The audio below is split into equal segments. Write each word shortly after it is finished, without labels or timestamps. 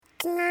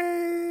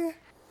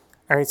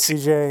All right,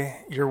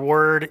 CJ, your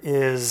word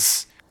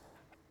is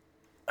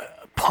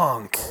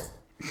punk.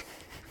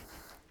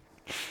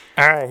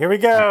 All right, here we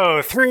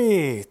go.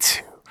 3,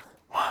 2,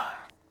 1.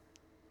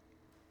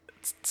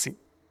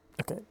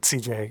 Okay,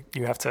 CJ,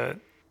 you have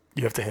to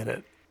hit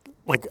it.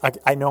 Like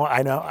I know,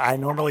 I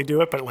normally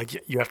do it, but like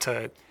you have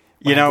to.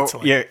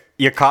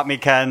 You caught me,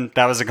 Ken.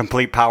 That was a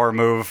complete power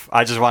move.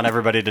 I just want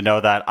everybody to know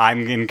that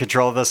I'm in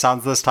control of the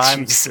sounds this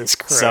time. Jesus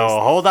Christ! So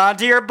hold on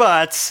to your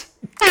butts.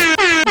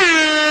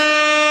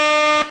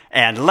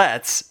 And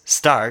let's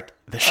start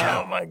the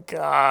show. Oh my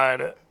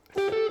god.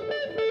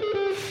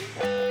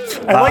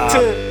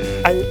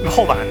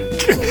 Hold on.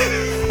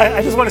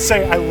 I just want to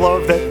say I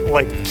love that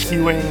like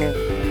cueing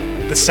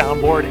the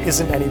soundboard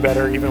isn't any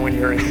better even when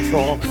you're in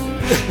control.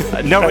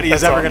 Nobody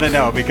is ever going to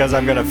know because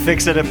I'm going to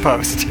fix it in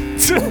post.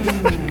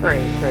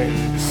 Great.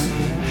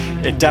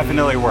 It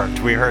definitely worked.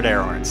 We heard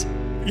air horns.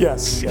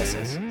 Yes.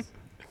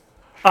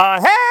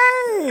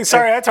 Hey!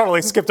 Sorry, I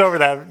totally skipped over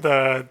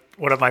that.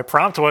 What my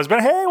prompt was,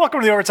 but hey,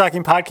 welcome to the Over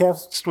Talking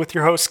Podcast with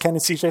your hosts, Ken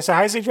and CJ. So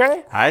hi,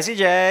 CJ. Hi,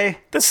 CJ.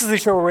 This is the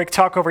show where we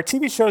talk over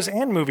TV shows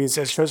and movies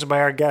as chosen by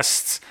our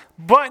guests,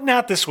 but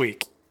not this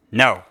week.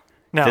 No.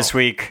 This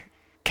week,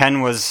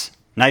 Ken was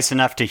nice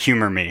enough to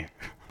humor me.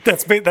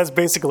 That's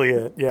basically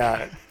it,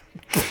 yeah.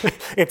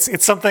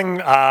 It's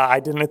something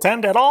I didn't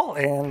attend at all,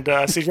 and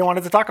CJ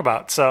wanted to talk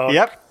about. So,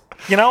 yep.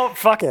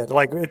 Fuck it.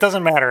 Like, it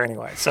doesn't matter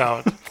anyway,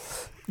 so...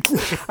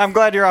 I'm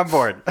glad you're on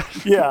board.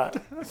 Yeah.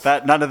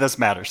 That none of this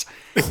matters.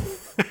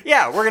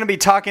 Yeah, we're going to be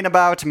talking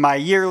about my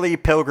yearly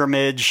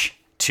pilgrimage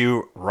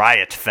to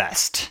Riot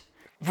Fest.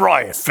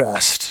 Riot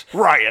Fest.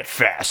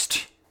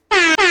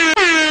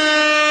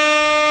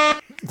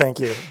 Thank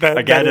you.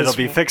 Again, it'll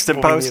be fixed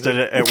in post, and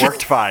it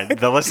worked fine.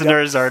 The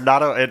listeners are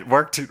not... It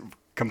worked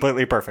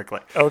completely perfectly.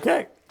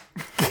 Okay.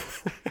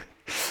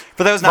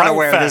 For those not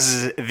aware, this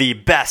is the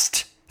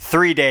best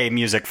 3-day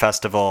music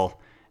festival.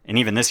 And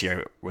even this year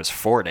it was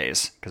 4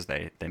 days because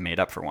they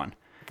made up for one.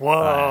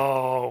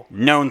 Whoa.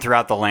 Known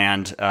throughout the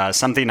land.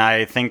 Something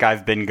I think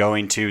I've been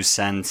going to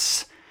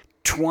since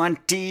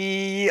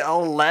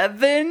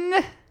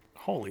 2011.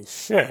 Holy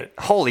shit.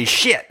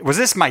 Was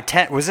this my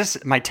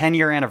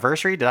 10-year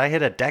anniversary? Did I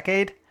hit a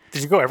decade?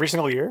 Did you go every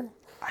single year?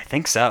 I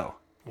think so.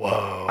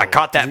 Whoa. I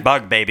caught that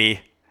bug, baby.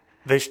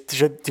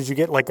 Did you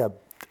get like a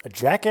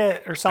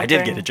jacket or something? I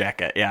did get a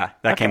jacket, yeah.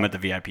 That came with the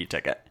VIP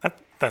ticket.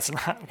 That's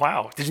not...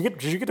 Wow. Did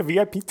you get a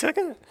VIP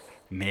ticket?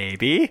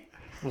 Maybe.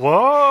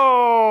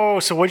 Whoa.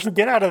 So what'd you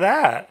get out of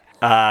that?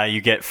 You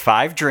get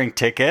 5 drink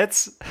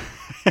tickets.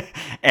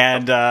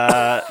 And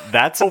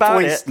that's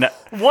about it. No.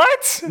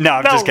 What? No,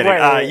 I'm just kidding.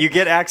 Wait. You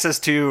get access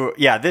to...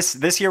 Yeah,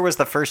 this year was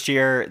the first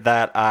year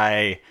that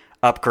I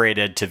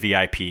upgraded to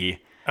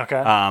VIP.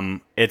 Okay.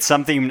 It's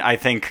something I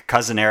think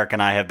Cousin Eric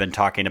and I have been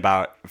talking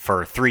about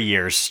for 3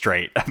 years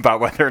straight about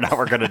whether or not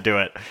we're going to do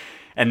it.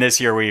 And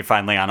this year we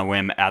finally, on a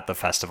whim at the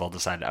festival,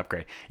 decided to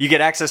upgrade. You get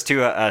access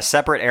to a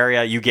separate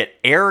area. You get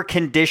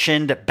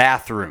air-conditioned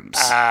bathrooms.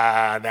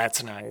 Ah,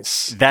 that's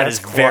nice. That's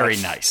very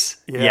nice.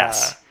 Yeah.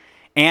 Yes.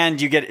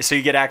 And you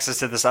get access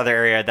to this other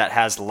area that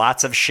has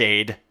lots of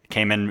shade.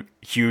 Came in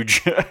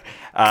huge,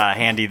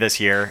 handy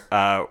this year.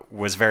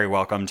 Was very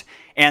welcomed.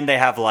 And they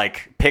have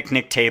like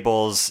picnic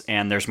tables,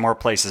 and there's more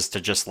places to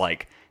just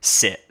like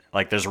sit.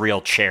 Like there's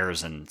real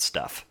chairs and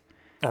stuff.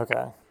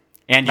 Okay.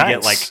 And you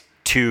get like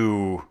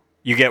 2.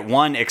 You get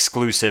 1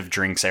 exclusive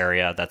drinks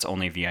area that's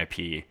only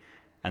VIP,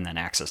 and then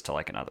access to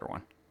like another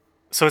one.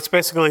 So it's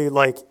basically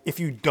like if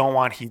you don't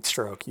want heat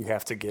stroke, you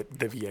have to get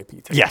the VIP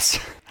ticket. Yes.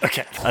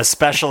 Okay.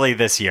 Especially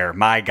this year.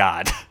 My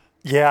God.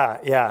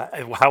 Yeah.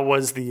 How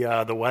was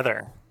the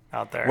weather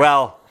out there?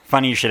 Well,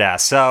 funny you should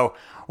ask. So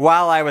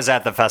while I was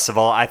at the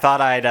festival, I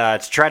thought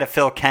I'd try to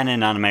fill Ken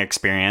in on my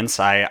experience.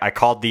 I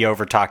called the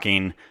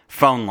Overtalking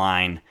phone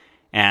line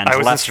and I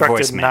was left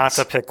instructed voicemails. not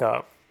to pick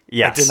up.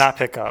 Yes. I did not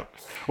pick up.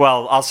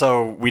 Well,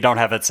 also, we don't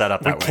have it set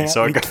up that way.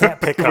 So we can't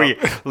pick up. We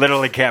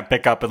literally can't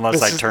pick up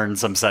unless I turn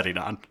some setting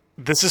on.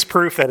 This is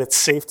proof that it's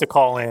safe to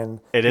call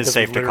in. It is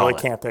safe to call in.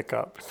 We can't pick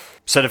up.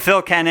 So to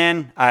fill Ken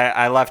in,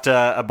 I left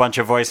a bunch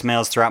of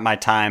voicemails throughout my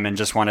time and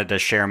just wanted to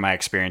share my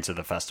experience of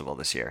the festival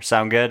this year.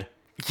 Sound good?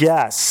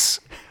 Yes.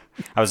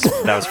 That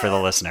was for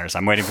the listeners.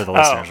 I'm waiting for the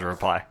listeners to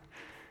reply.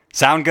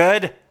 Sound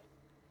good?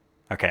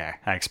 Okay,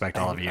 I expect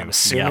all of you I'm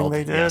assuming yelled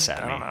they did. yes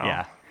at I me. don't know.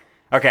 Yeah.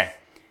 Okay,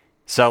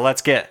 so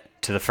let's get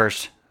to the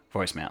first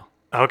voicemail.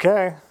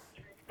 Okay.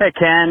 Hey,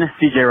 Ken.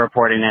 CJ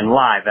reporting in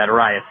live at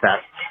Riot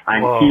Fest.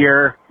 I'm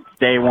here,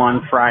 day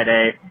 1,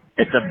 Friday.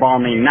 It's a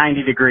balmy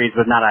 90 degrees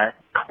with not a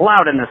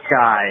cloud in the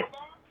sky.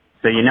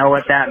 So you know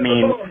what that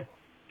means.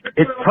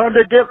 It's time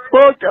to get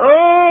fucked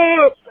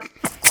up!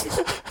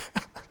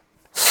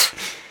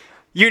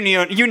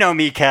 You know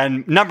me,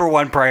 Ken. Number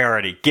 1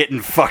 priority, getting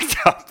fucked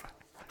up.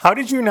 How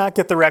did you not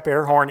get the rep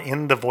air horn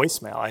in the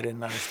voicemail? I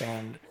didn't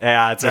understand.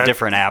 Yeah, it's a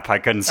different app. I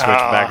couldn't switch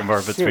back and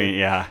forth between.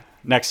 Yeah,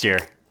 next year.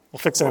 We'll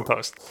fix it in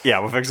post. Yeah,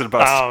 we'll fix it in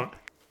post.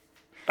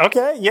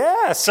 Okay,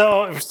 yeah.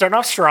 So we're starting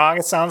off strong,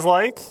 it sounds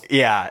like.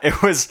 Yeah,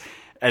 it was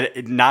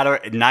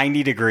not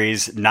 90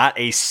 degrees, not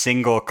a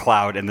single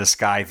cloud in the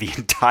sky the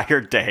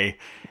entire day.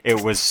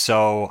 It was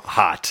so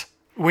hot.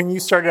 When you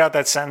started out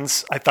that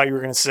sentence, I thought you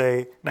were going to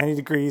say 90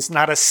 degrees,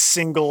 not a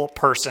single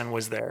person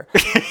was there.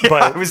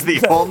 But I was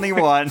the only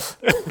one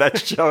that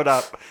showed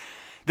up.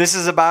 This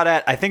is about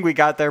it. I think we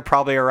got there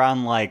probably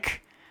around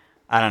like,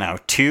 I don't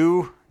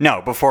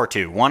know, before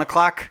 2, 1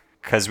 o'clock,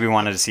 because we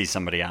wanted to see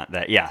somebody on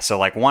that. Yeah, so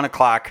like 1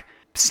 o'clock,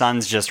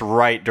 sun's just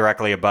right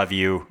directly above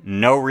you,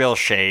 no real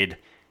shade,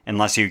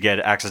 unless you get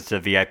access to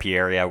the VIP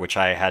area, which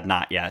I had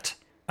not yet.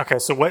 Okay,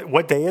 so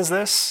what day is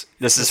this?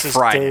 This is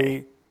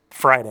Friday.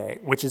 Friday,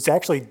 which is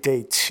actually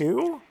day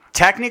 2?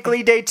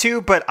 Technically day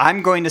 2, but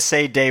I'm going to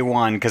say day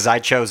 1 because I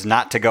chose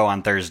not to go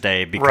on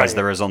Thursday because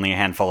there was only a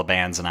handful of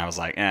bands, and I was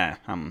like,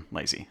 I'm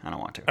lazy. I don't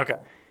want to. Okay.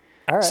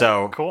 All right,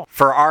 so cool.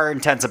 For our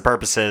intents and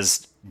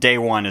purposes, day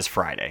 1 is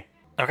Friday.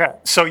 Okay,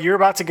 so you're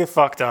about to get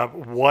fucked up.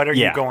 What are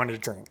you going to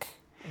drink?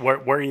 Where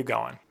are you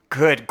going?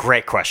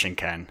 Great question,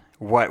 Ken.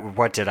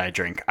 What did I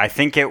drink? I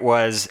think it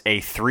was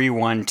a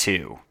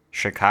 312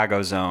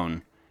 Chicago's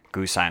own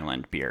Goose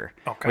Island beer,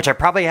 which I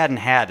probably hadn't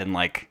had in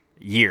like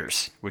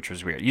years, which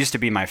was weird. It used to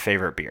be my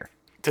favorite beer.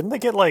 Didn't they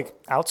get like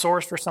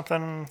outsourced or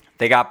something?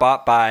 They got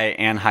bought by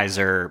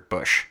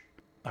Anheuser-Busch.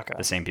 Okay.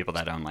 The same people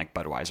that own like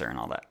Budweiser and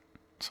all that.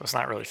 So it's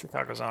not really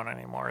Chicago's own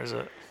anymore, is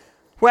it?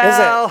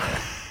 Well, is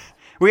it?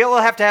 We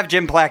will have to have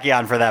Jim Plackey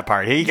on for that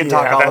part. He can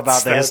talk all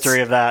about the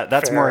history of that.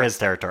 That's fair. more his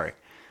territory.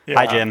 Yeah.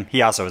 Hi, Jim.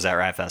 He also was at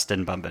Riot Fest.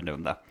 Didn't bump into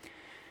him, though.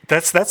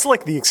 That's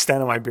like the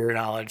extent of my beer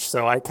knowledge,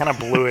 so I kind of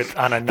blew it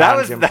on a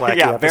non-Jim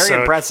Plackey episode.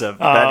 Very impressive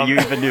that you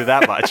even knew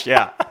that much.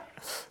 Yeah.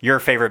 Your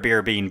favorite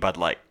beer being Bud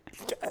Light.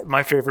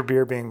 My favorite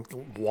beer being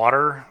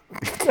water.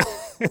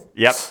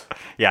 Yep.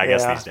 Yeah, I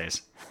guess these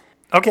days.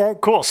 Okay,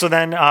 cool. So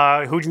then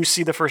who'd you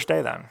see the first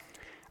day then?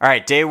 All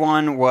right, day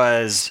 1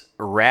 was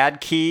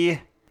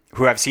Radkey,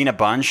 who I've seen a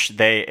bunch.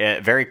 They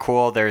very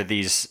cool. They're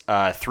these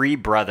 3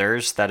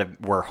 brothers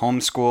that were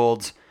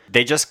homeschooled.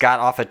 They just got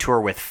off a tour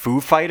with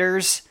Foo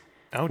Fighters.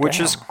 Which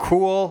is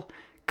cool,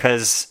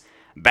 because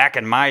back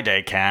in my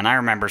day, Ken, I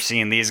remember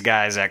seeing these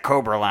guys at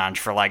Cobra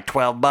Lounge for like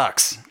 $12.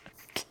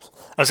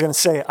 I was going to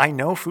say, I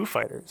know Foo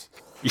Fighters.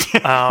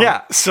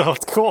 Yeah. So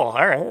it's cool.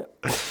 All right.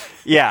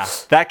 Yeah,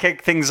 that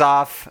kicked things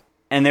off,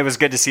 and it was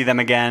good to see them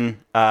again.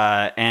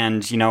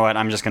 And you know what?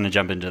 I'm just going to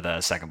jump into the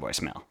second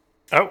voicemail.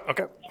 Oh,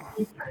 okay.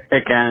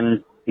 Hey,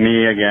 Ken.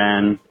 Me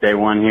again. Day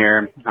 1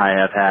 here. I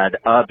have had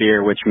a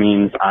beer, which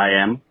means I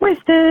am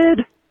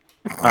wasted.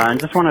 And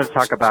just wanted to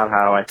talk about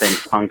how I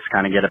think punks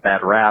kind of get a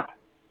bad rap.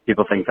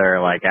 People think they're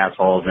like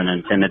assholes and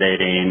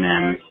intimidating,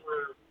 and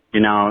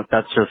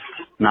that's just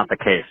not the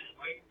case.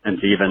 And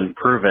to even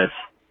prove it,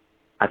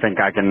 I think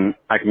I can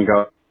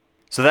go.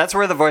 So that's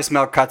where the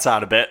voicemail cuts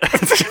out a bit.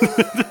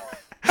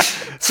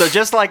 So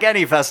just like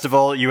any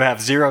festival, you have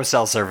 0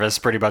 cell service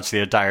pretty much the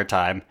entire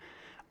time.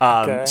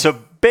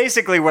 So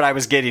basically what I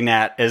was getting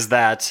at is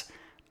that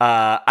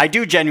I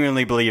do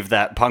genuinely believe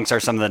that punks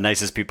are some of the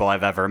nicest people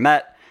I've ever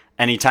met.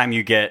 Anytime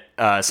you get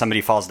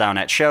somebody falls down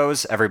at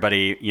shows,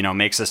 everybody,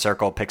 makes a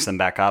circle, picks them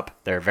back up.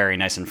 They're very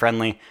nice and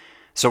friendly.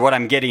 So what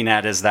I'm getting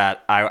at is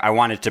that I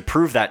wanted to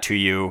prove that to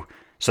you.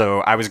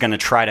 So I was going to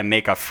try to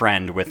make a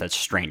friend with a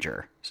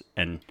stranger.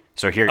 And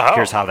so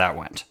here's how that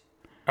went.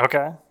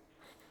 Okay.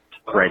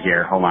 Right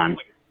here. Hold on.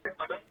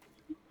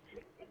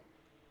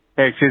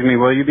 Hey, excuse me.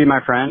 Will you be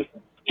my friend?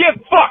 Get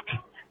fucked!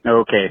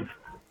 Okay.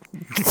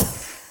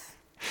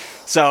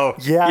 So,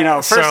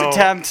 first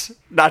attempt,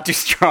 not too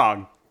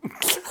strong.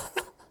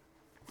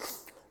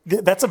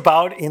 That's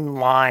about in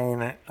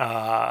line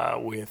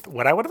with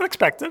what I would have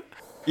expected.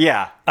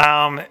 Yeah.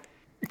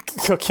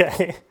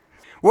 Okay.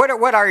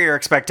 What are your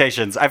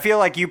expectations? I feel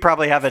like you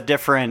probably have a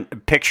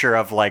different picture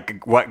of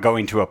like what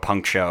going to a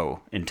punk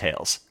show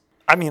entails.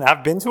 I mean,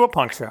 I've been to a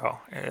punk show,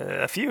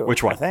 a few.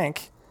 Which one? I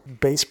think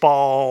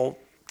baseball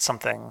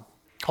something.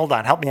 Hold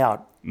on, help me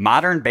out.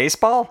 Modern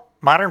baseball?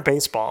 Modern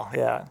baseball.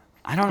 Yeah.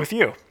 I don't. With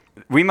you.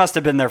 We must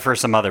have been there for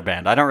some other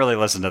band. I don't really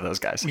listen to those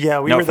guys. Yeah,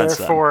 we were there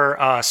for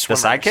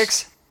Swimmers. The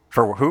Sidekicks?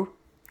 For who?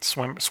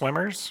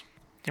 Swimmers.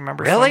 Do you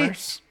remember really?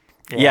 Swimmers?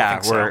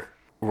 Yeah,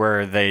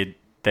 where they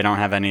don't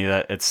have any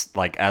that it's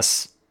like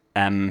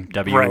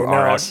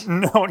SMWRS.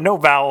 Right, no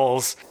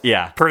vowels.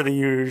 Yeah. Per the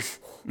usual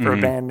for a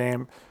band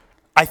name.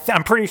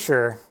 I'm pretty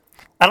sure.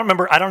 I don't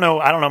remember. I don't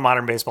know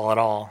modern baseball at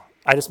all.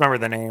 I just remember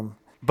the name.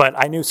 But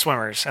I knew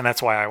Swimmers, and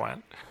that's why I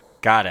went.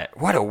 Got it.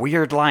 What a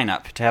weird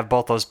lineup to have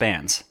both those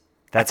bands.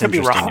 That's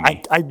interesting be wrong. to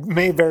me. I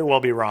may very well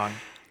be wrong.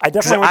 I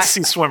definitely went to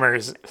see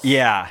Swimmers.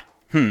 Yeah.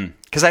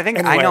 Because I think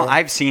anyway. I know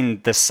I've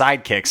seen the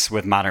Sidekicks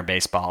with modern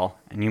baseball,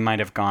 and you might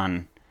have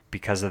gone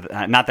because of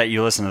not that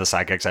you listen to the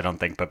Sidekicks, I don't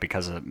think, but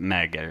because of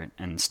Meg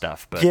and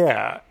stuff. But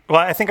yeah. Well,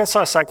 I think I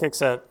saw Sidekicks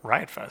at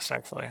Riot Fest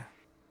actually.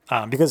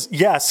 Because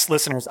yes,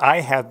 listeners, I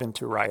have been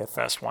to Riot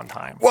Fest one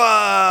time.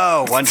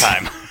 Whoa, one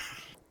time.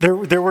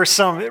 There were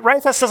some.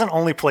 Riot Fest doesn't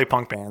only play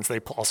punk bands; they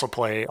also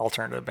play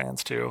alternative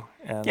bands too.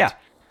 And, yeah,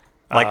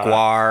 like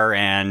Gwar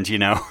and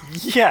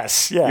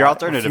Yes, yeah. Your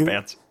alternative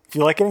bands. If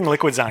you like getting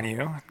liquids on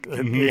you,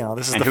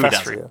 this is the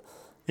fest for you.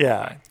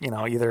 Yeah,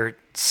 either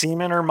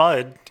semen or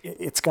mud,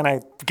 it's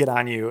gonna get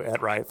on you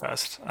at Riot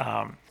Fest.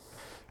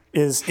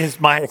 Is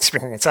my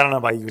experience. I don't know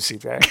about you,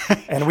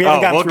 CJ. And we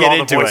haven't gotten through all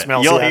the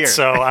voicemails yet, hear.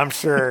 so I'm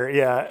sure.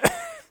 Yeah.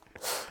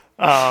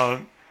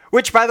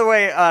 Which, by the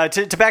way,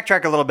 to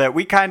backtrack a little bit,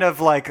 we kind of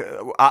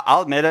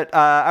I'll admit it,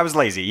 I was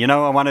lazy.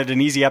 I wanted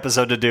an easy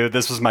episode to do.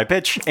 This was my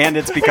pitch, and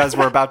it's because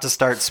we're about to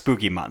start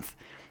Spooky Month.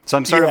 So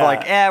I'm sort of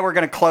we're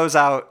going to close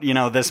out,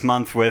 this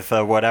month with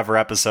whatever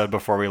episode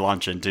before we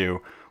launch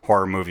into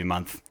Horror Movie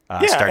Month.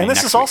 And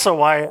this is also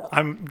why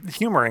I'm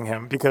humoring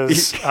him,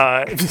 because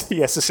he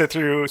has to sit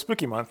through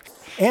Spooky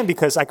Month, and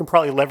because I can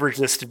probably leverage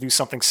this to do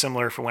something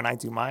similar for when I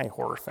do my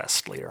Horror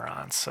Fest later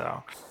on.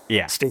 So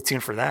stay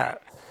tuned for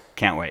that.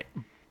 Can't wait.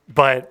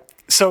 But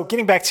so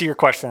getting back to your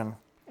question,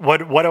 what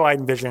do I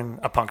envision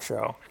a punk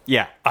show?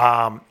 Yeah.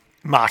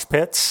 Mosh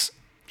pits.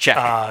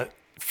 Check.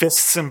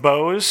 Fists and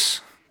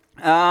bows.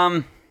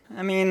 I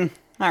mean,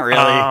 not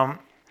really.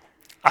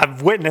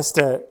 I've witnessed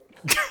it.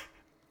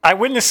 I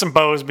witnessed some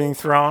bows being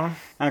thrown.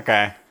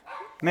 Okay.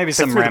 Maybe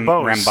some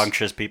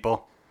rambunctious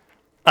people.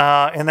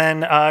 And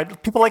then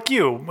people like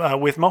you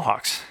with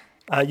mohawks,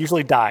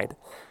 usually dyed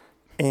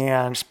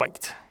and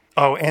spiked.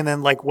 Oh, and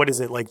then what is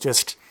it?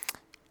 Just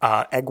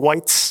egg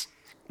whites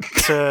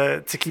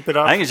to keep it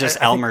up? I think it's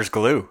just Elmer's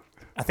glue.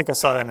 I think I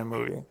saw that in a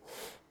movie.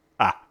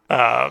 Yeah,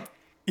 I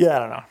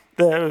don't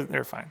know.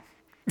 They're fine.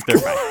 They're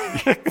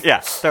fine.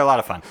 Yeah, they're a lot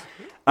of fun.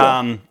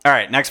 All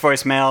right, next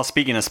voicemail.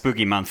 Speaking of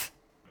Spooky Month.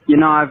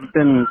 I've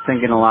been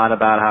thinking a lot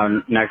about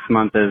how next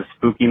month is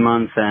Spooky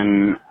Month,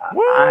 and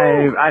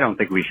I don't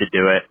think we should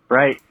do it,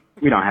 right?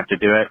 We don't have to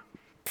do it.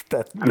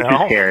 I'm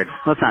too scared.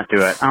 Let's not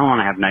do it. I don't want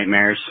to have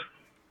nightmares.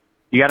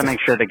 You got to make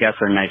sure the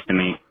guests are nice to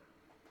me.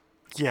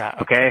 Yeah.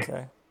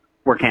 Okay?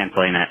 We're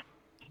canceling it.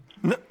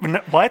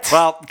 What?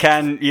 Well,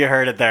 Ken, you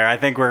heard it there. I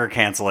think we're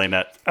canceling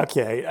it.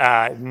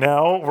 Okay.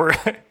 No, we're...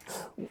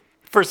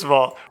 First of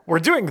all, we're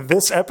doing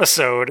this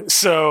episode,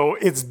 so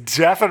it's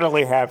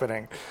definitely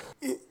happening.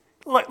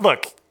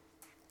 Look,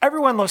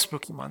 everyone loves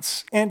Spooky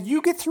Months, and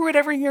you get through it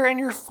every year, and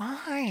you're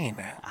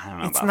fine. I don't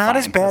know it's about not fine.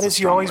 as bad That's a as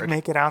you strong always word.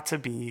 make it out to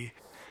be.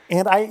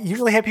 And I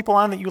usually have people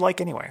on that you like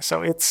anyway,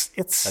 so it's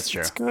true.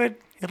 it's good.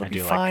 It'll be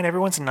do fine.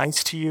 Everyone's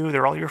nice to you.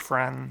 They're all your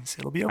friends.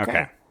 It'll be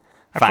okay.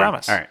 I Fine.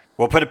 promise. All right.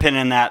 We'll put a pin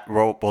in that.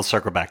 We'll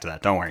circle back to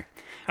that. Don't worry.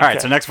 All right.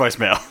 So next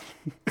voicemail.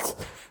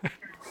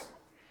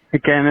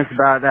 Again, it's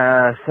about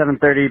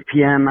 7:30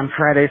 p.m. on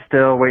Friday.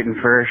 Still waiting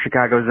for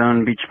Chicago's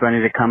own Beach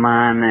Bunny to come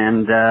on,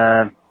 and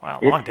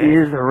long it day.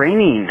 is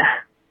raining.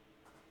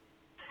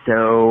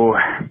 So,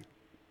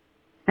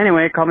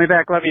 anyway, call me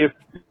back. Love you.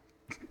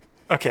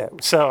 Okay,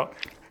 so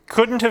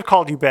couldn't have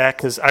called you back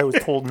because I was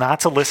told not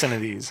to listen to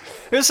these.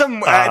 There's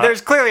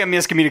clearly a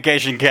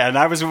miscommunication, Ken.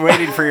 I was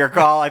waiting for your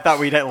call. I thought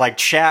we'd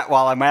chat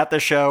while I'm at the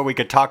show. We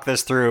could talk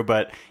this through,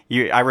 but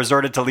I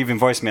resorted to leaving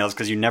voicemails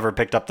because you never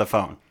picked up the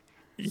phone.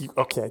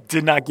 Okay,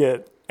 did not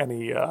get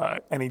any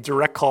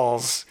direct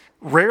calls.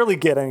 Rarely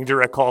get any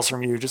direct calls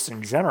from you, just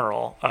in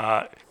general.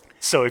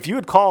 So if you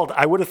had called,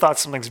 I would have thought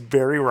something's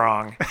very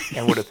wrong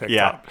and would have picked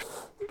up.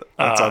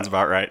 That sounds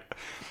about right.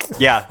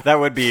 Yeah,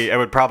 it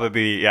would probably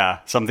be,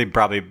 something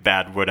probably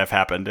bad would have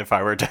happened if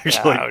I were to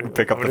actually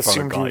pick up the phone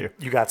and call you.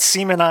 You got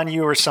semen on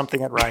you or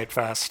something at Riot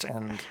Fest,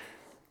 and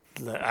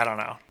I don't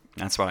know.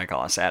 That's what I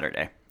call a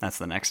Saturday. That's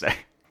the next day.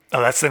 Oh,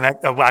 that's the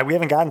next. We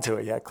haven't gotten to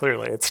it yet.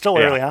 Clearly, it's still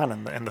early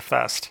on in the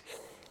fest.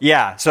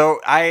 Yeah,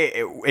 so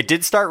it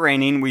did start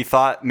raining. We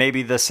thought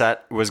maybe the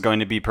set was going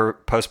to be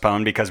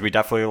postponed because we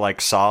definitely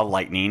saw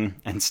lightning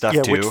and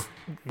stuff too.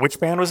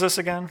 Which band was this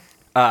again?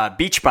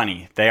 Beach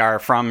Bunny. They are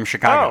from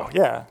Chicago. Oh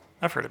yeah,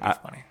 I've heard of Beach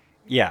Bunny.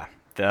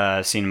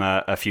 Yeah, seen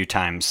them a few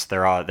times.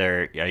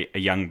 They're a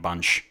young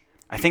bunch.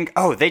 I think.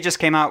 Oh, they just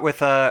came out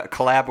with a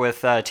collab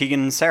with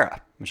Tegan and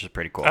Sarah, which is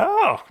pretty cool.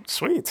 Oh,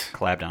 sweet.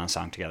 Collabed on a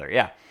song together.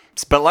 Yeah.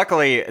 But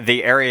luckily,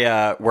 the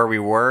area where we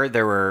were,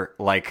 there were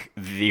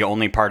the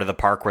only part of the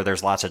park where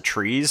there's lots of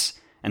trees.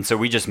 And so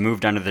we just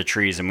moved under the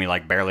trees and we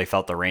barely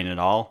felt the rain at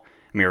all.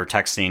 And we were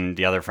texting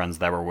the other friends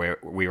that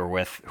we were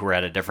with who were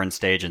at a different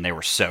stage and they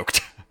were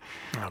soaked.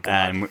 Oh,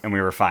 and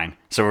we were fine.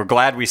 So we're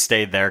glad we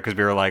stayed there because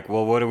we were like,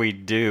 well, what do we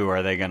do?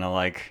 Are they going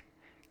to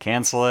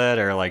cancel it?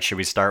 Or should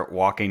we start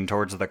walking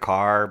towards the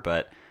car?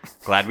 But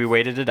glad we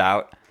waited it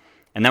out.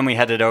 And then we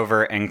headed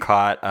over and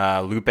caught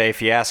Lupe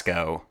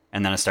Fiasco.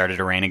 And then it started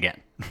to rain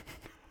again.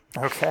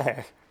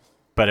 Okay.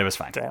 But it was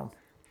fine. Damn.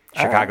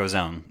 Chicago's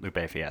own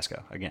Lupe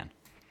Fiasco again.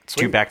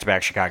 Sweet. 2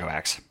 back-to-back Chicago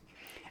acts.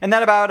 And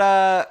that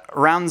about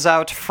rounds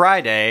out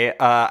Friday.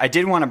 I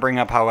did want to bring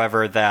up,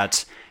 however,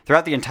 that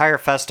throughout the entire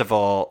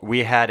festival,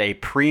 we had a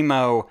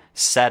primo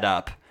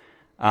setup.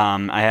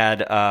 I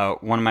had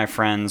one of my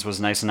friends was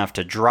nice enough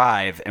to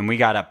drive, and we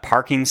got a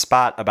parking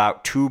spot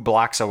about 2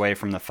 blocks away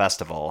from the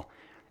festival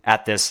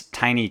at this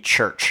tiny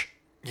church.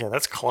 Yeah,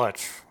 that's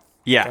clutch.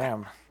 Yeah.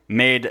 Damn.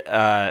 Made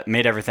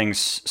everything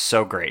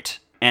so great.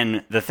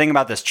 And the thing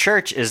about this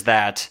church is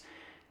that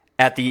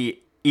at the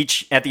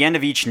end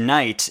of each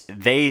night,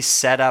 they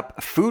set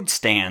up food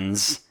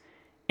stands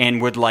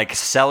and would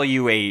sell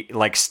you a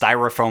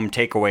styrofoam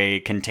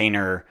takeaway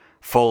container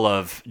full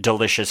of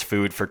delicious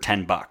food for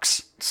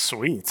 $10.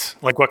 Sweet.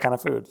 Like what kind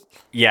of food?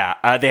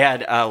 Yeah, they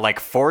had like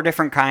 4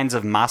 different kinds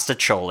of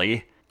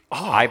mastacholi.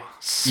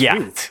 Sweet.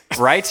 Yeah,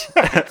 right?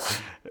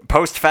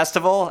 Post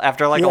festival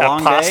after like a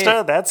long pasta?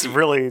 day. That's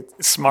really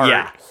smart.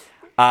 Yeah.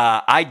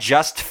 I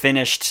just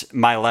finished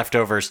my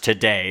leftovers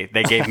today.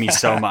 They gave me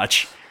so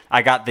much.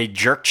 I got the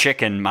jerk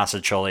chicken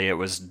masticholi. It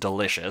was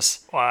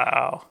delicious.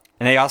 Wow.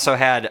 And they also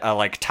had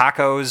like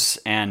tacos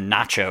and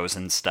nachos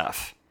and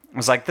stuff. I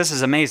was like, this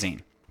is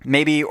amazing.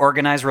 Maybe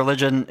organized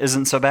religion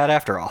isn't so bad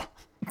after all.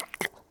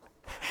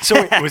 So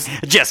it was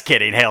Just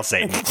kidding. Hail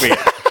Satan.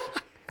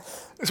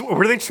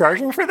 were they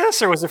charging for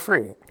this or was it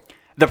free?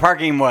 The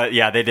parking was,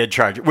 yeah, they did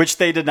charge, which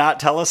they did not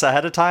tell us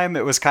ahead of time.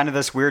 It was kind of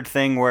this weird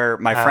thing where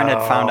my friend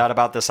had found out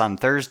about this on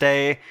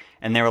Thursday,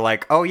 and they were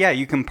like, oh, yeah,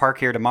 you can park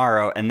here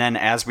tomorrow. And then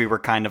as we were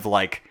kind of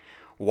like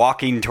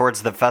walking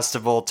towards the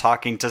festival,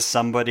 talking to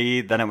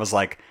somebody, then it was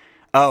like,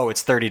 oh,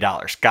 it's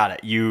 $30. Got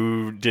it.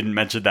 You didn't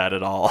mention that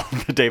at all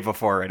the day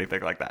before or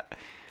anything like that.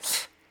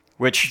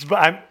 Which But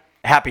I'm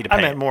happy to pay.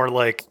 I meant more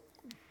like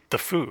the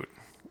food.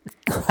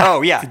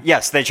 Oh, yeah.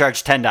 Yes, they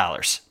charged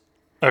 $10.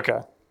 Okay.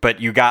 But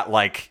you got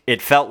like,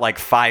 it felt like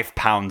 5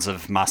 pounds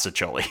of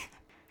masticholi.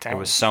 Dang. It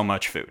was so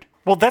much food.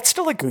 Well, that's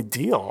still a good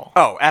deal.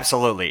 Oh,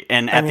 absolutely.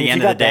 And at the if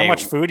end you of the got day, that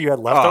much food, you had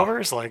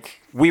leftovers. Like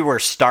we were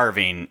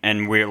starving,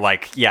 and we were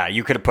like, yeah,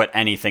 you could have put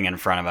anything in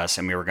front of us,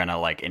 and we were gonna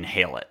like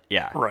inhale it.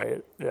 Yeah,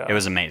 right. Yeah. It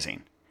was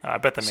amazing. I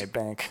bet they made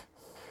bank.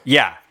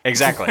 Yeah,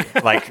 exactly.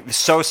 Like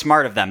so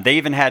smart of them. They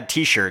even had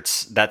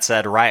T-shirts that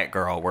said "Riot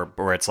Girl,"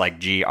 where it's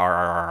like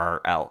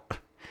GRRRL. I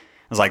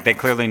was like, they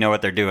clearly know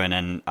what they're doing,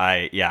 and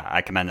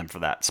I commend them for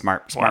that.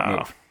 Smart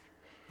move.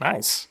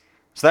 Nice.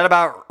 So that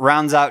about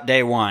rounds out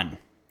day 1.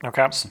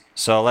 Okay.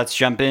 So let's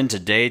jump into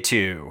day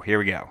 2. Here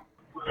we go.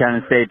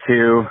 Tennis Day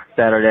 2,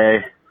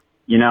 Saturday.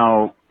 You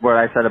know what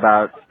I said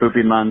about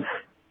Spoopy Month?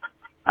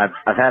 I've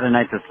had a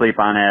night to sleep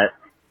on it.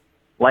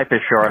 Life is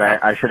short.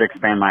 I should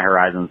expand my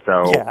horizons,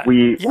 so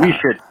we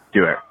should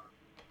do it.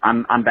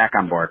 I'm back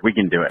on board. We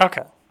can do it.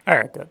 Okay. All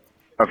right. Good.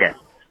 Okay.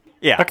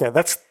 Yeah. Okay.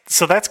 That's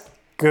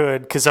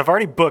good because I've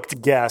already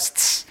booked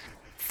guests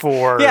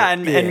for. Yeah,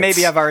 and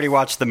maybe I've already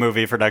watched the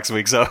movie for next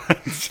week, so.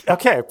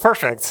 Okay.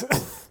 Perfect.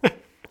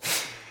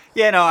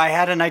 Yeah, no, I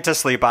had a night to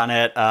sleep on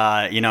it.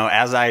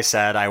 As I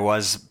said, I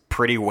was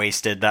pretty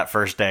wasted that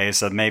first day,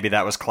 so maybe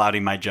that was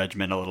clouding my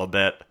judgment a little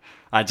bit.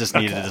 I just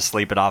needed to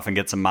sleep it off and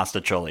get some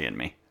masticholi in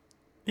me.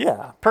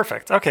 Yeah.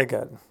 Perfect. Okay.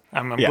 Good.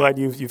 I'm glad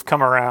you've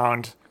come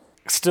around.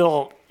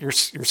 Still, you're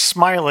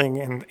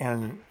smiling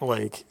and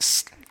like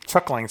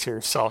chuckling to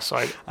yourself. So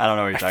I don't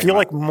know what you're talking about. I feel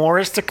like more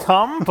is to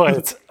come,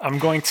 but I'm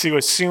going to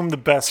assume the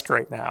best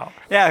right now.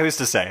 Yeah, who's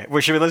to say?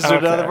 Should we listen to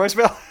another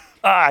voicemail?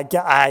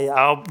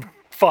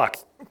 Fuck.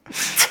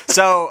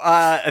 So,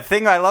 a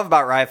thing I love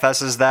about Riot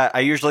Fest is that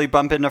I usually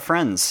bump into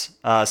friends,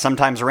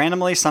 sometimes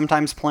randomly,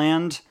 sometimes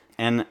planned,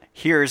 and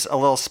here's a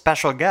little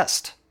special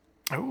guest.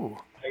 Ooh.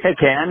 Hey,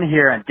 Ken,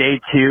 here at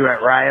day 2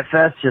 at Riot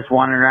Fest, just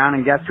wandering around,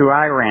 and guess who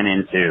I ran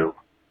into?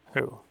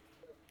 Who?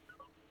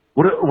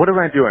 What am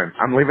I doing?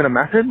 I'm leaving a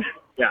message?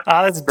 Yeah.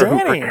 That's For who,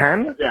 Danny. for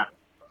Ken? Yeah.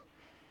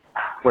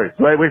 Wait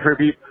for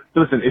Pete.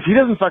 Listen, if he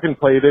doesn't fucking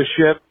play this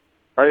shit,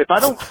 all right, if I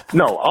don't,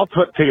 no, I'll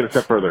take it a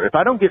step further. If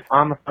I don't get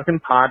on the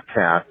fucking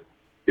podcast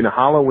in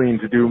Halloween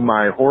to do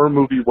my horror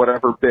movie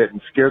whatever bit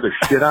and scare the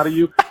shit out of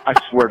you, I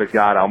swear to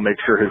God, I'll make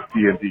sure his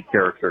D&D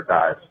character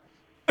dies.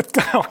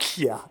 Oh,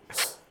 yeah.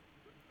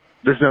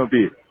 There's no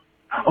beat.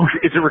 Oh,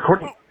 is it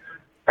recording?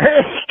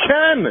 Hey,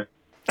 Ken!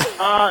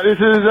 This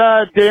is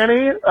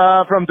Danny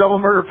from Double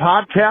Murder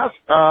Podcast.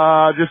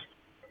 Just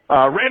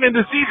ran into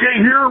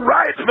CJ here at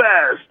Riot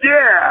Fest.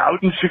 Yeah,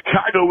 out in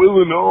Chicago,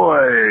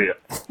 Illinois.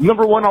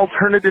 #1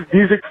 alternative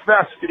music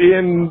fest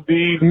in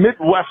the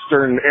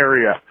Midwestern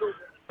area.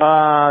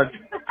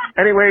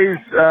 Anyways,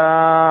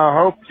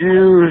 hope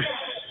you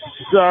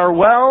are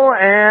well,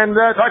 and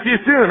talk to you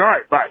soon. All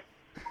right, bye.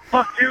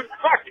 Fuck you.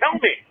 Fuck, tell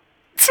me.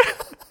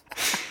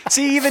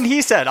 See, even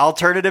he said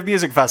alternative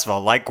music festival,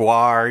 like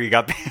GWAR, you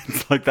got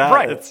bands like that.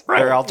 Right.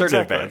 They're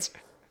alternative Exactly. bands.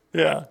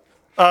 Yeah.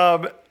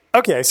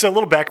 Okay, so a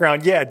little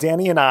background. Yeah,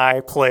 Danny and I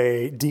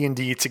play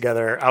D&D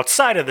together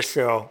outside of the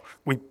show.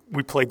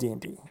 We play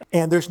D&D.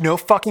 And there's no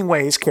fucking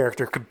way his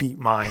character could beat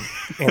mine.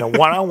 In a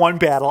one-on-one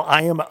battle,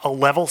 I am a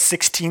level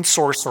 16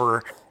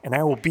 sorcerer, and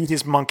I will beat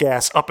his monk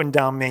ass up and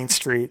down Main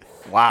Street.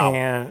 Wow.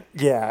 And,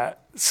 yeah,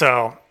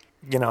 so,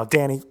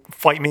 Danny,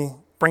 fight me.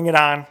 Bring it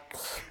on.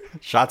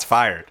 Shots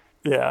fired.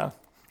 Yeah.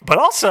 But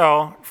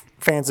also,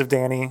 fans of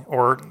Danny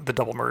or the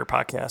Double Murder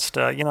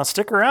Podcast,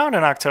 stick around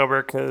in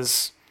October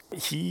because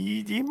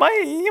he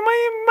might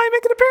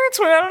make an appearance.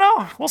 I don't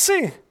know. We'll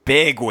see.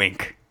 Big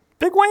wink.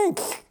 Big wink.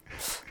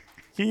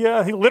 He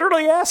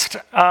literally asked,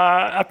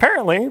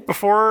 apparently,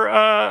 before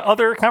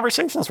other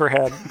conversations were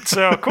had.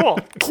 So cool.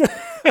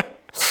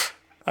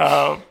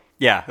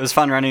 Yeah, it was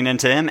fun running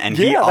into him, and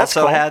he Yeah, that's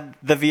also cool. had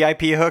the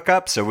VIP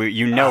hookup, so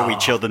we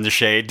chilled in the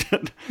shade.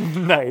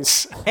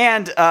 Nice.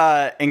 And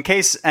in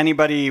case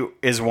anybody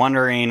is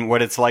wondering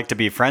what it's like to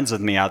be friends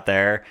with me out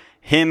there,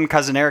 him,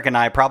 Cousin Eric, and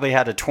I probably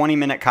had a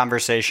 20-minute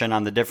conversation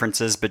on the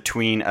differences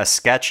between a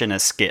sketch and a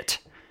skit.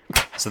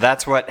 So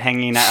that's what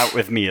hanging out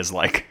with me is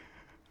like.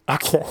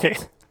 Okay.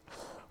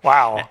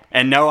 Wow.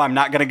 And no, I'm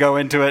not going to go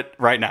into it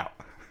right now.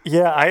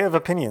 Yeah, I have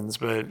opinions,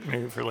 but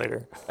maybe for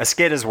later. A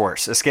skit is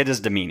worse. A skit is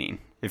demeaning.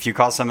 If you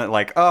call something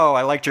like, "Oh,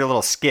 I liked your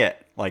little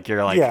skit," like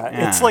you're like,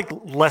 yeah, it's like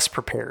less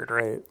prepared,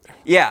 right?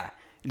 Yeah.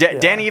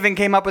 Danny even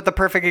came up with the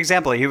perfect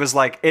example. He was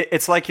like,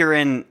 it's like you're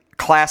in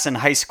class in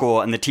high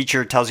school and the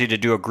teacher tells you to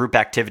do a group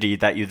activity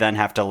that you then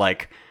have to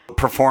like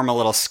perform a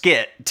little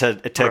skit to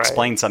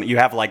explain something. You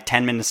have like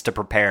 10 minutes to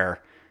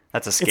prepare.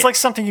 That's a skit. It's like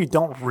something you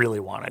don't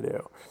really want to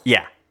do.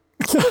 Yeah.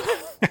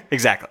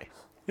 Exactly.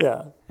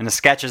 Yeah. And a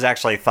sketch is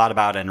actually thought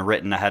about and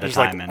written ahead of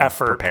time like and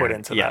effort prepared. put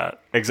into that.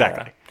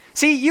 Exactly. Yeah.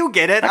 See, you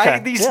get it. Okay.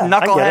 These Yeah,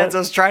 knuckleheads I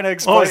was trying to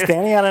explain. Oh, is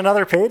Danny on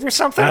another page or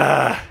something?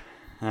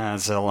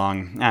 It's a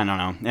long, I don't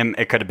know.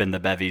 It could have been the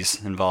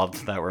bevies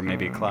involved that were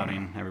maybe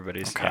clouding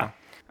everybody's. Okay.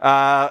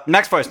 Yeah.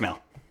 Next voicemail.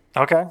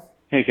 Okay.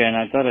 Hey Ken,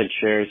 I thought I'd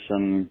share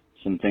some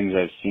things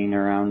I've seen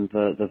around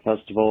the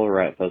festival.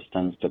 Riot Fest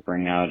tends to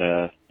bring out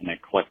an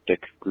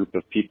eclectic group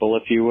of people,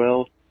 if you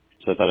will.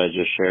 So I thought I'd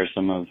just share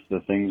some of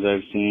the things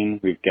I've seen.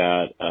 We've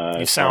got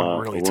You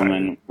sound really a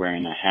woman tired.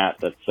 wearing a hat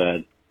that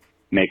said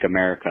 "Make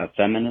America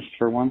Feminist"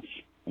 for once,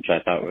 which I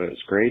thought was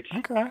great.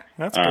 Okay.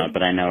 That's good.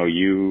 But I know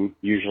you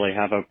usually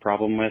have a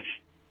problem with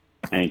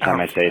anytime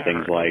I say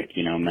things like,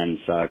 men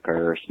suck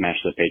or smash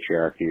the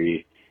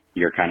patriarchy.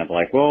 You're kind of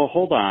like, well,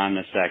 hold on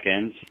a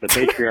second. The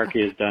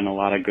patriarchy has done a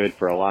lot of good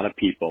for a lot of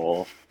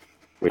people,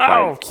 which I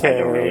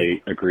don't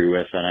really agree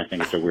with, and I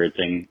think it's a weird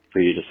thing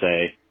for you to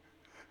say.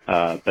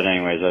 But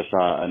anyways, I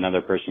saw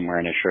another person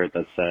wearing a shirt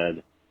that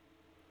said,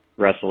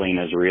 "Wrestling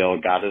is real,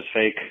 God is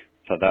fake."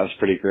 So that was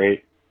pretty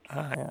great.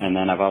 Yeah. And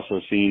then I've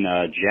also seen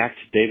jacked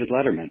David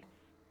Letterman.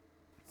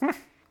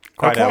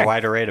 Quite a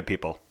wide array of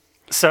people.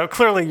 So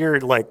clearly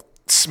you're like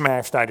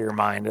smashed out of your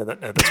mind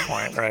at this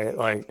point, right?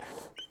 Like,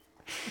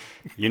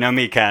 You know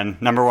me, Ken.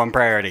 Number one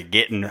priority,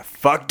 getting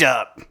fucked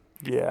up.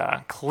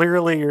 yeah,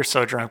 clearly you're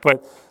so drunk.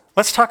 But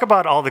let's talk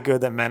about all the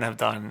good that men have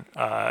done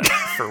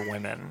for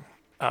women.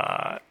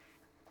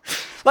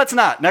 Let's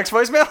not. Next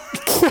voicemail.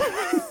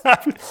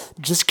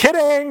 Just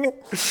kidding.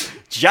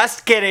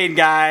 Just kidding,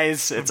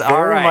 guys. It's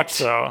all right. Very much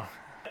so.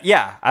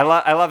 Yeah, I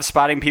love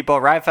spotting people.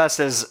 Riot Fest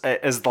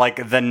is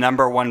like the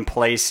number one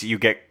place you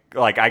get.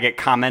 Like, I get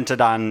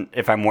commented on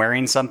if I'm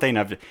wearing something.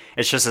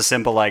 It's just a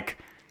simple like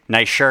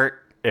nice shirt.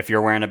 If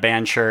you're wearing a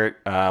band shirt,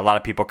 a lot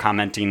of people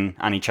commenting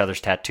on each other's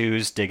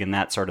tattoos, digging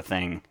that sort of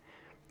thing.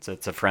 So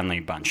it's a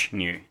friendly bunch,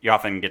 and you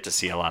often get to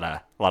see a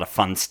lot of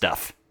fun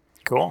stuff.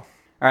 Cool.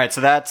 All right,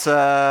 so that's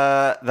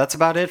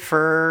about it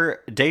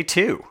for day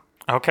 2.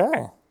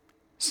 Okay.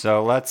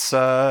 So let's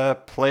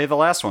play the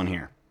last one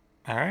here.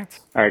 All right.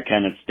 All right,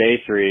 Ken, it's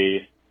day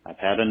 3. I've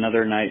had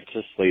another night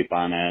to sleep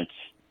on it.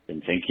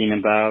 Been thinking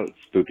about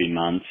Spoopy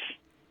Month.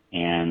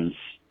 And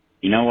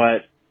you know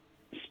what?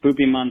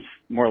 Spoopy Month,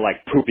 more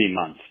like Poopy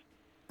Month.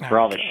 For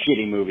all the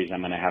shitty movies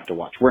I'm going to have to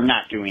watch. We're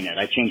not doing it.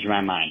 I changed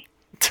my mind.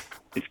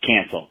 It's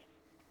canceled.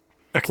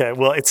 Okay.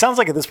 Well, it sounds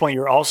like at this point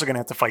you're also going to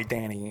have to fight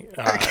Danny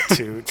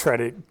to try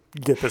to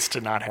get this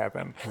to not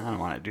happen. I don't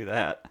want to do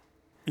that.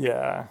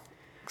 Yeah.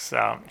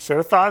 So should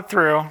have thought it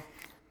through.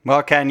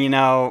 Well, Ken,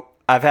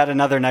 I've had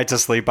another night to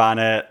sleep on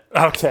it.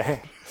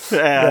 Okay.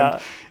 And,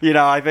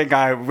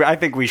 I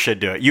think we should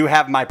do it. You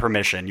have my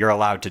permission. You're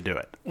allowed to do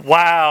it.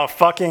 Wow,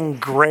 fucking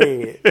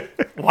great.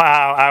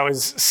 Wow, I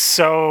was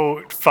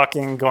so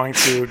fucking going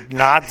to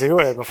not do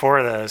it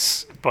before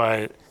this,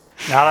 but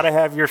now that I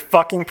have your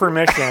fucking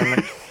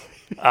permission,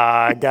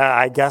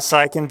 I guess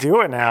I can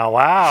do it now.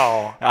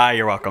 Wow.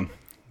 You're welcome.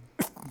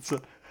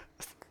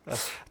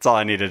 That's all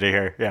I needed to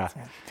hear. Yeah.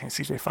 Hey,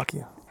 CJ, fuck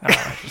you.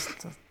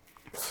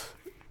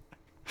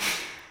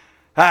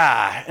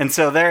 And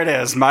so there it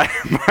is, my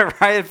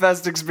Riot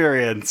Fest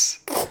experience.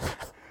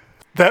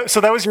 So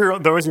that was your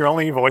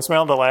only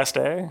voicemail the last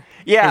day?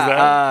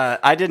 Yeah,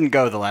 I didn't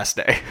go the last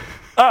day.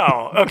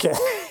 Oh, okay.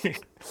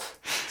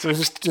 So it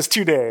was just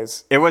 2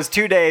 days. It was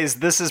 2 days.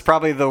 This is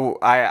probably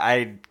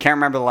I can't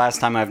remember the last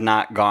time I've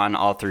not gone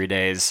all 3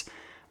 days.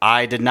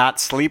 I did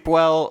not sleep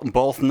well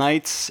both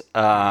nights.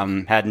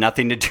 Had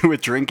nothing to do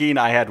with drinking.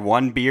 I had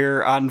 1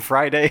 beer on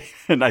Friday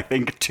and I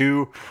think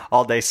 2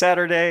 all day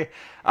Saturday.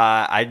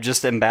 I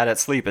just am bad at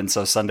sleep. And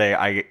so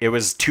Sunday, it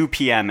was 2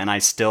 p.m. and I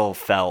still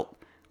felt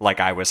like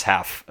I was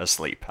half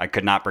asleep. I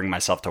could not bring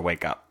myself to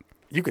wake up.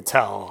 You could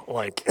tell,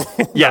 like,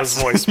 Yes.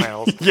 those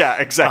voicemails. Yeah,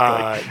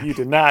 exactly. You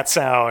did not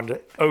sound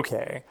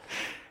okay.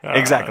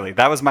 Exactly.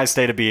 That was my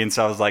state of being.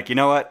 So I was like, you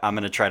know what? I'm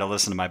going to try to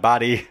listen to my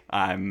body.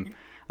 I'm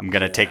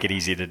going to take it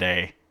easy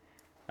today.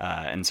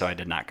 And so I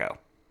did not go.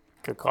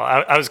 Good call.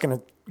 I was going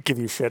to give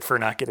you shit for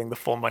not getting the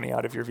full money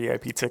out of your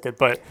VIP ticket,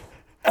 but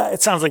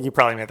it sounds like you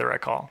probably made the right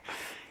call.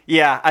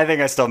 Yeah, I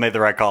think I still made the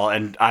right call,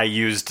 and I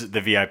used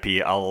the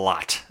VIP a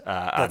lot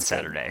on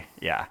Saturday.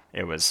 Good. Yeah,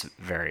 it was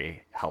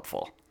very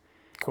helpful.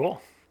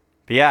 Cool.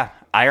 But yeah,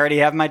 I already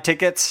have my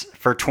tickets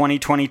for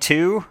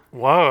 2022.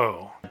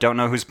 Whoa. Don't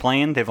know who's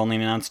playing. They've only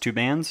announced 2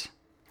 bands.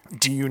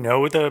 Do you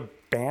know the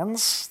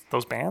bands?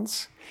 Those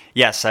bands?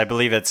 Yes, I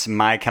believe it's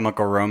My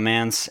Chemical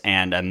Romance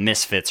and a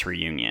Misfits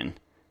reunion.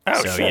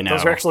 Oh, so, shit.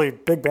 Those are actually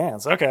big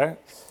bands. Okay.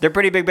 They're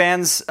pretty big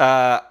bands.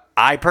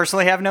 I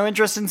personally have no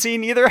interest in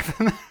seeing either of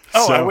them.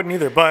 Oh, I wouldn't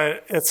either,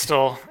 but it's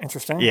still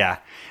interesting. Yeah.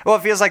 Well,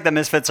 it feels like the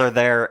Misfits are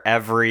there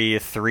every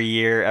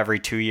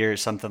 2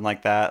 years, something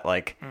like that.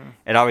 Like,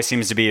 it always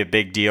seems to be a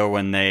big deal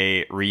when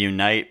they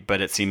reunite,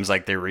 but it seems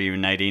like they're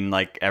reuniting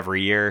like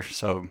every year.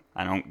 So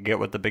I don't get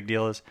what the big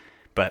deal is,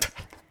 but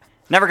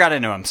never got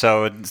into them.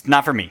 So it's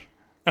not for me.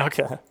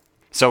 Okay.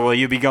 So will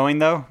you be going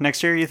though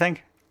next year, you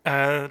think?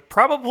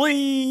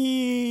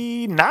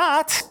 Probably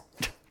not.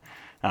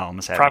 Oh,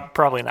 almost had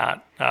Probably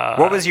not.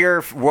 What was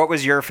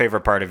your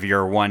favorite part of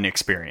your one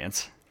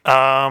experience?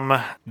 Do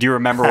you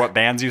remember what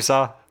bands you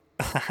saw?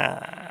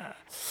 I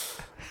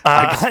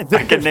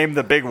can name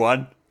the big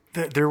one.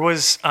 There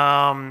was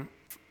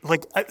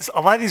like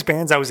a lot of these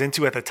bands I was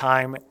into at the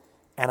time,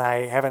 and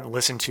I haven't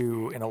listened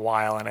to in a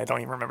while, and I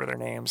don't even remember their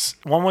names.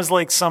 One was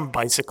like some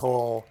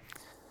bicycle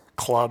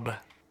club.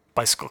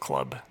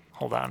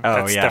 Hold on.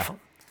 Oh, yeah.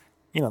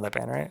 You know that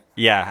band, right?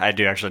 Yeah, I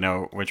do actually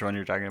know which one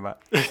you're talking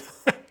about.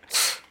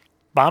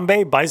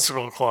 Bombay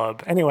Bicycle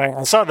Club. Anyway,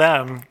 I saw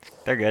them.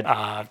 They're good.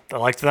 I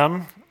liked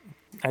them.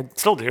 I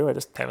still do. I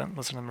just haven't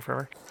listened to them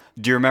forever.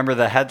 Do you remember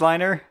the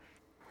headliner?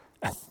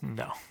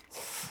 No.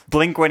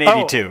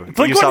 Blink-182.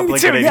 Blink-182. You saw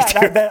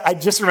Blink-182. Yeah, I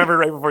just remembered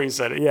right before you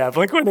said it. Yeah,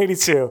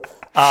 Blink-182.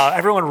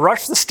 Everyone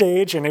rushed the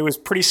stage, and it was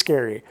pretty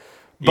scary.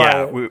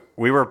 But, yeah,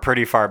 we were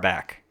pretty far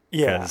back.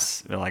 Yeah.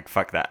 Because they're like,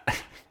 fuck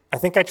that. I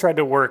think I tried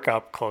to work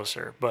up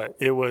closer, but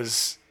it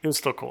was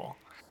still cool.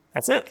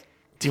 That's it.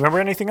 Do you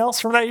remember anything else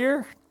from that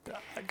year?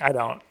 I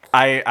don't.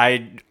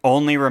 I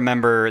only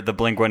remember the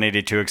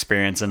Blink-182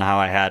 experience and how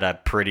I had a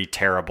pretty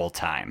terrible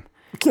time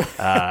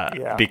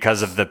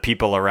because of the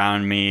people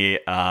around me.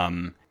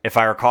 If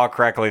I recall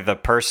correctly, the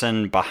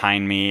person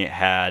behind me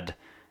had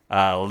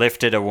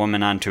lifted a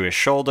woman onto his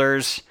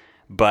shoulders,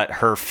 but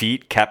her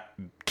feet kept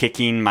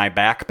kicking my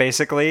back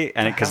basically,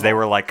 and because they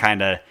were like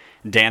kind of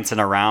dancing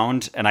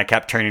around, and I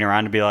kept turning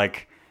around to be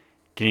like,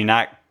 "Can you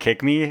not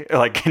kick me?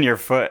 Like in your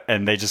foot?"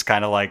 And they just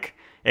kind of like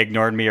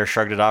ignored me or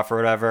shrugged it off or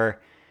whatever.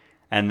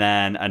 And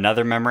then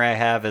another memory I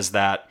have is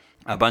that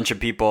a bunch of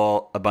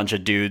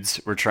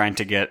dudes were trying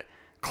to get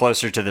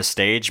closer to the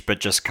stage, but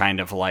just kind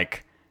of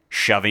like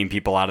shoving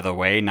people out of the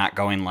way, not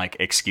going like,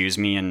 "Excuse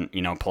me," and,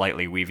 you know,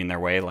 politely weaving their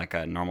way like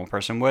a normal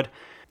person would.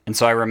 And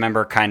so I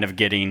remember kind of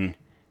getting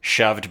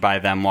shoved by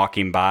them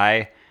walking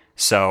by.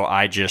 So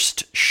I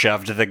just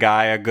shoved the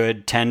guy a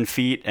good 10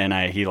 feet and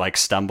he like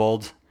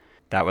stumbled.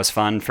 That was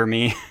fun for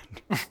me.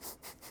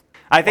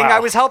 I think I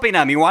was helping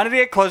him. He wanted to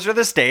get closer to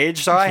the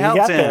stage, so I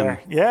helped him. There.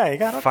 Yeah, he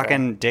got up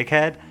Fucking there.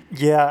 dickhead.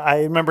 Yeah,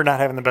 I remember not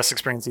having the best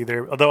experience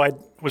either, although I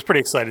was pretty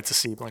excited to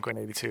see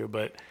Blink-182,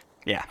 but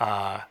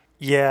yeah.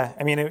 Yeah,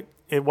 I mean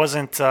it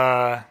wasn't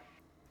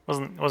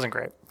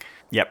great.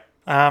 Yep.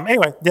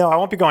 Anyway, no, I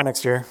won't be going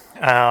next year.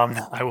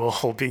 I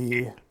will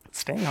be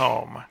staying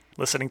home,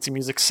 listening to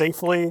music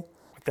safely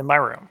within my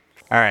room.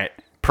 All right.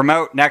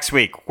 Promote next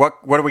week. What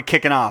are we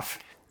kicking off?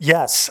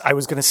 Yes, I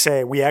was going to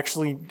say, we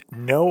actually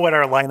know what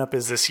our lineup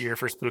is this year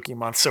for Spooky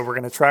Month, so we're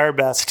going to try our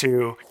best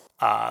to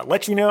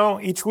let you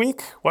know each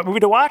week what movie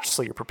to watch,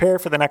 so you're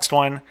prepared for the next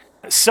one.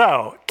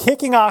 So,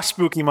 kicking off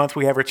Spooky Month,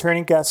 we have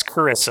returning guest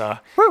Carissa,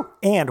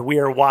 and we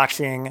are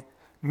watching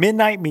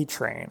Midnight Meat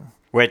Train.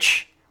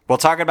 Which we'll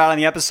talk about in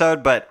the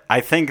episode, but I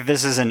think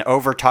this is an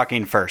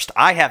over-talking first.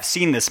 I have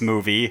seen this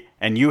movie,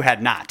 and you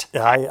had not.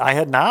 I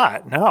had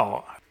not,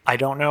 no. I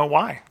don't know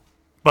why.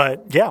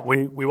 But yeah,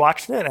 we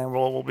watched it, and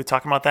we'll be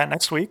talking about that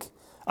next week.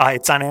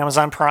 It's on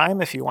Amazon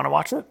Prime if you want to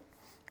watch it.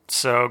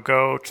 So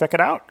go check it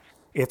out.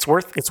 It's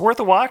worth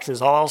a watch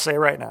is all I'll say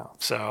right now.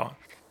 So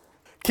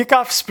kick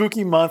off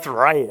Spooky Month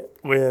right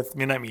with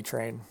Midnight Meat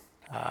Train.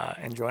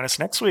 And join us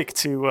next week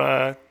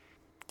to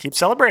keep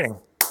celebrating.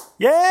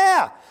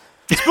 Yeah!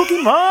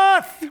 Spooky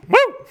Month!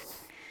 Woo!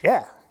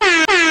 Yeah.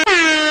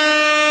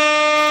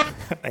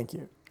 Thank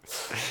you.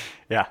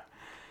 Yeah.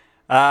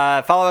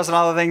 Follow us on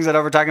all the things at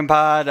Overtalking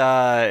Pod.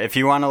 If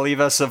you want to leave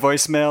us a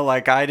voicemail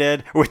like I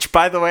did, which,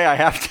 by the way, I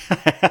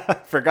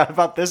forgot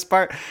about this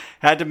part.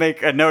 Had to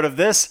make a note of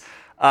this.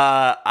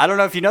 I don't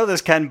know if you know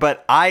this, Ken,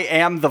 but I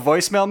am the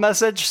voicemail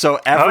message.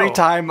 So every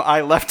time I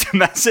left a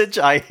message,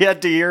 I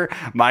had to hear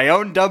my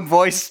own dumb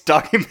voice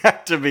talking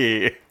back to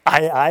me.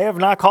 I have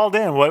not called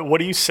in. What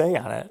do you say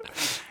on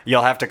it?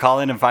 You'll have to call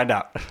in and find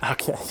out.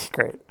 Okay,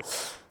 great.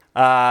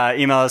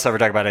 Email us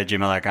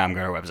overtalkingpod@gmail.com. Go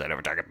to our website,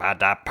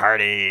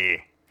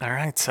 overtalkingpod.party. All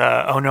right.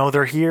 Oh no,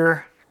 they're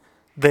here.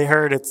 They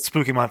heard it.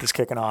 Spooky Month is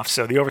kicking off,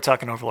 so the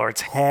Overtalking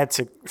Overlords had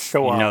to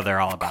show up. You know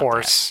they're all about that. Of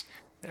course,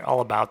 they're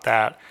all about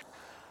that.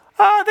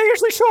 They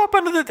usually show up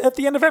at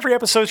the end of every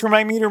episode to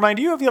remind me to remind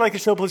you. If you like the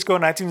show, please go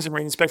on iTunes and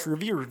rate and special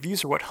review.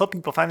 Reviews are what help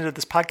people find it at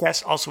this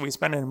podcast. Also, we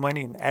spend any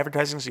money in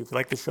advertising, so if you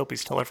like the show,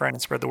 please tell a friend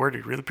and spread the word.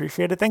 We'd really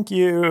appreciate it. Thank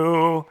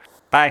you.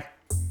 Bye.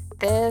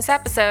 This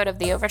episode of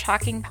the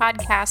Overtalking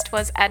Podcast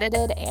was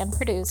edited and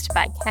produced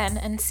by Ken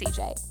and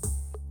CJ.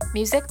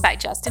 Music by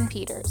Justin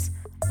Peters.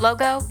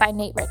 Logo by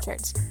Nate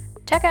Richards.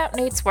 Check out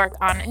Nate's work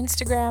on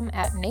Instagram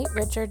at Nate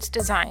Richards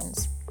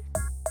Designs.